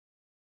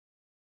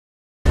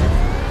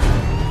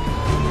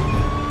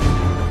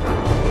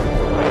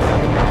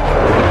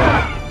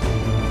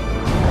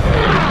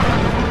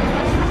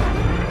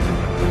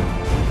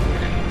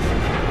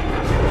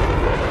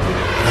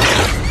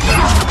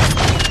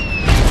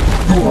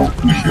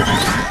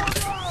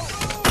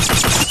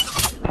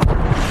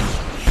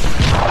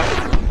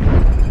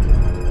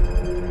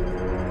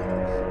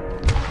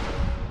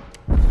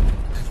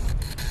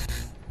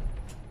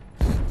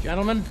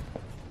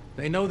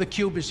They know the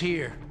cube is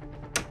here.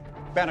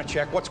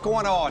 Banachek, what's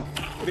going on?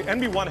 The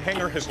NB1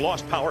 hangar has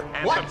lost power,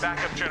 and What? the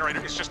backup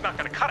generator is just not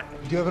going to cut it.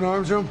 Do you have an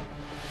arms room?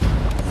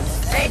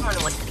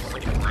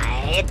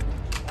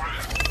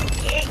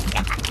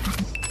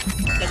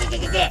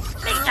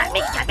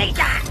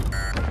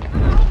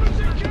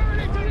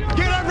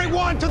 Get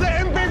everyone to the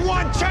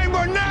NB1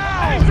 chamber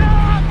now!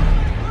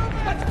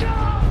 Let's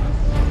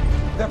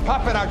go! They're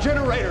popping our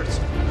generators.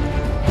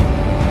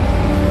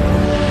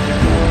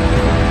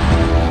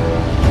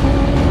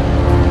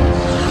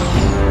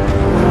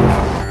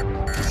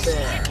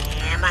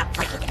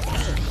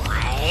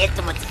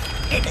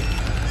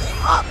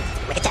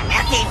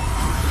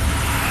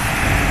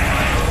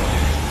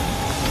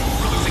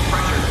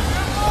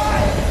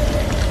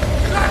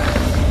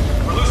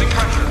 We're losing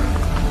pressure.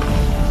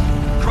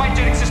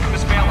 Cryogenic system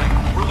is failing.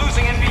 We're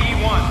losing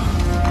NBE-1.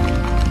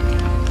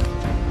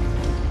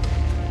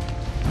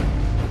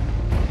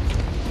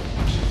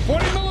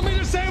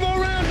 .40mm Sabo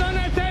rounds on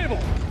that table.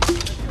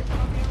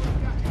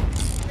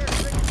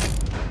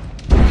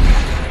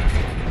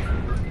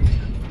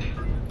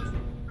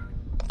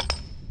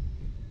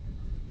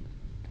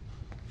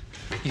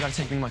 You gotta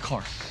take me to my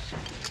car.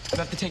 You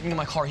have to take me to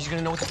my car. He's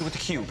gonna know what to do with the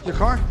cube. Your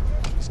car?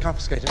 It's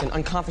confiscated. And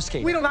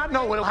unconfiscate. We do not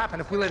know what'll happen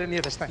if we let any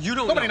of this thing. You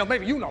don't Nobody know. knows.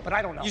 Maybe you know, but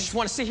I don't know. You just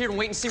want to sit here and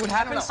wait and see what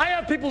happens? I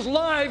have people's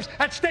lives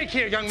at stake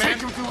here, young man.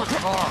 Take him to his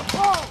car.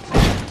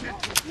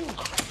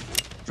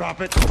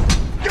 Drop it.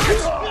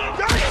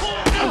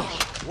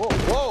 Whoa,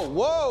 whoa,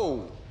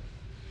 whoa!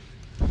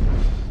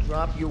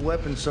 Drop your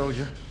weapon,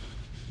 soldier.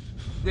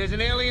 There's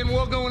an alien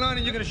war going on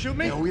and you're gonna shoot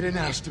me? No, we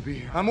didn't ask to be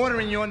here. I'm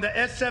ordering you under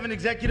S7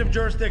 executive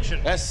jurisdiction.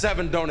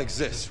 S7 don't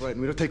exist. Right,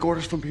 and we don't take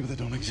orders from people that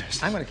don't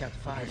exist. I'm gonna count to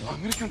 5. I'm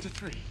gonna count to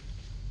 3.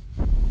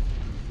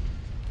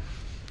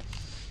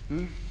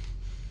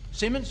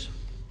 Simmons,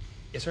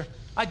 Yes, sir.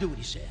 I do what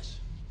he says.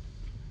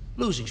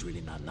 Losing's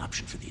really not an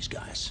option for these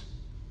guys.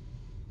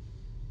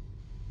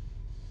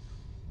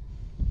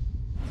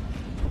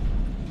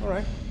 All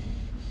right.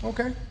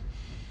 Okay.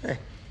 Hey,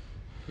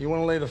 you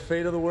want to lay the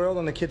fate of the world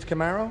on the kid's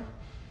Camaro?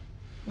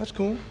 That's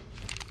cool.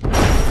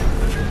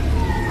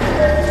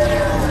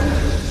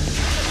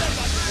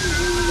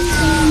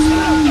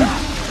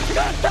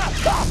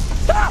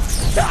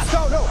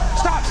 Stop! No!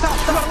 Stop!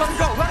 Let him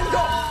go! Let him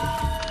go!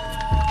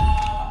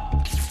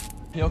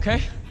 You okay?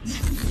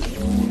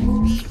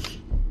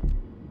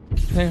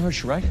 They didn't hurt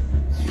you, right?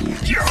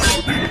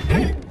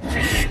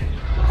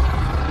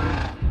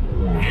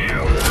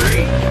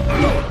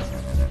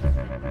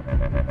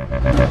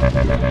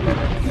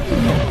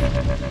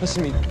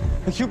 Listen to me.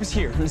 The cube is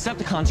here, and the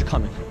Decepticons are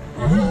coming.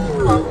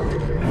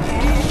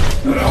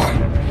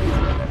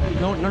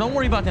 No, don't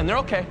worry about them. They're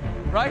okay,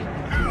 right?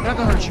 They're not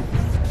gonna hurt you.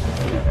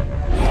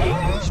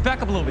 Just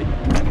back up a little bit.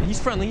 He's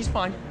friendly. He's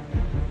fine.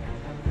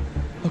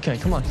 Okay,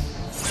 come on.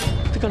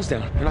 Put the guns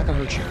down. They're not gonna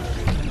hurt you.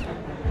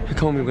 Hey,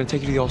 Comey, we're gonna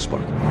take you to the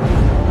Allspark.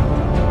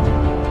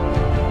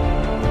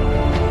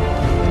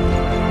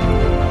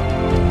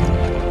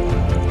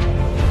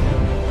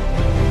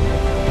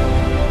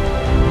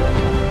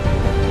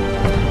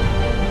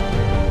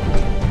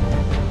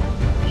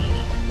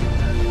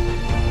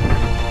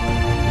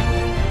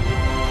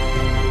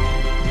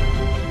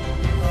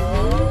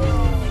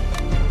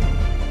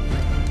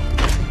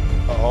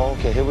 Oh,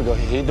 okay, here we go.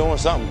 He doing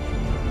something.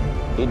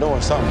 He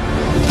doing something.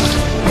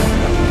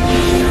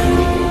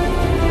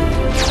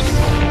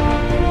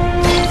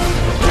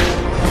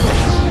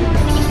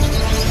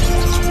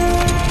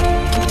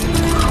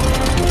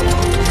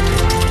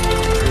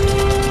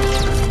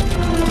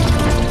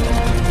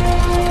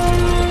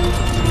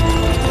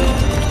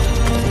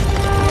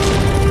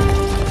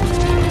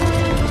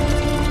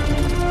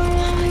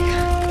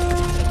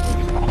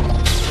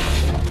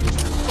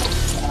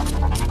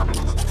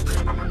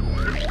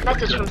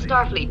 Message from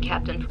Starfleet,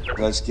 Captain.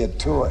 Let's get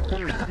to it.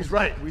 He's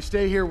right. We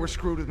stay here, we're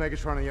screwed with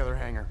Megatron and the other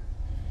hangar.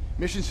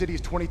 Mission City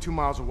is 22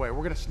 miles away.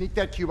 We're gonna sneak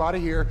that cube out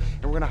of here,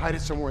 and we're gonna hide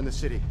it somewhere in the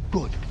city.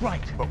 Good,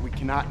 right. But we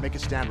cannot make a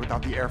stand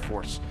without the Air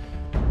Force.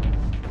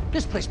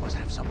 This place must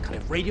have some kind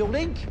of radio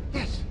link.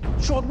 Yes.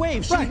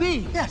 Shortwave,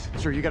 CB. Yes.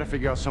 Sir, you gotta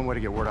figure out some way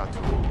to get word out to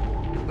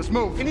him. Let's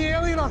move. In the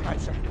alien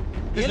archive, sir.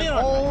 There's an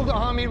old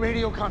Army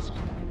radio console.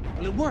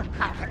 Will it work?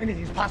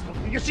 Anything's possible.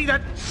 You see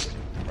that?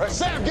 All right,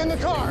 Sam, get in the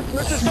car.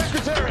 Mr.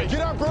 Secretary,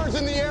 get our birds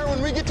in the air.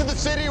 When we get to the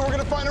city, we're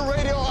gonna find a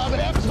radio of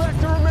X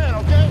Vector or men,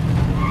 okay?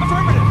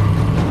 Affirmative.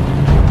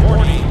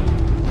 Warning.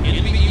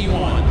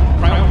 NBE-1.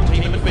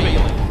 Cryocontainment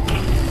failing.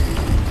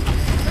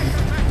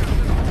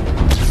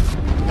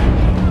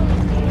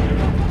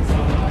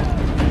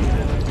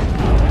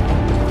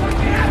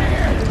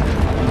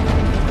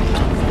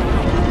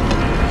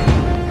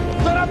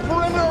 Set up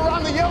perimeter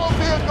around the yellow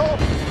vehicle.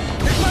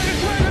 This way,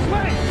 this way, this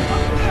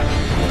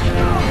way.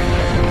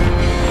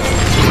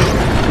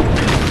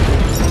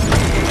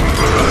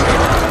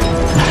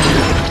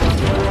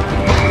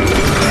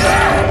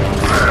 Yeah!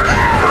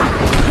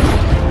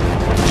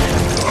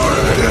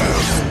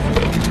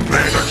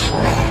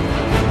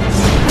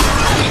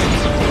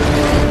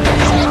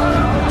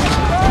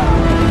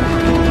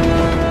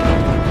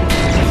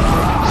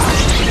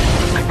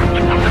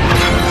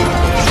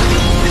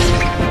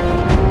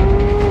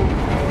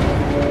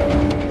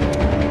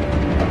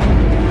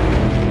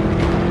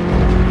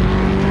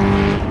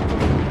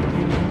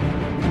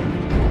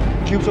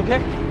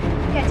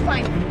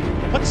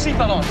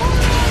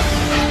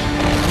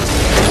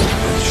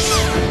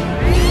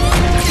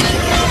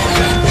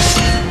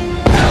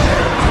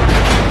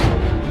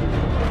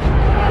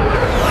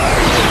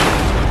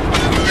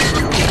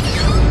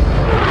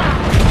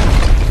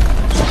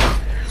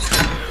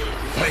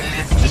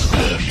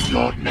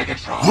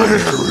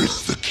 Where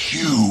is the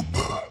cube?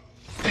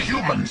 The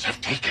humans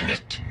have taken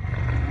it.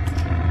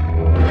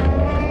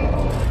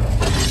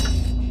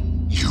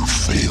 You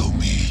fail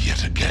me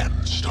yet again,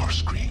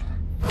 Starscream.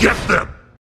 Get them!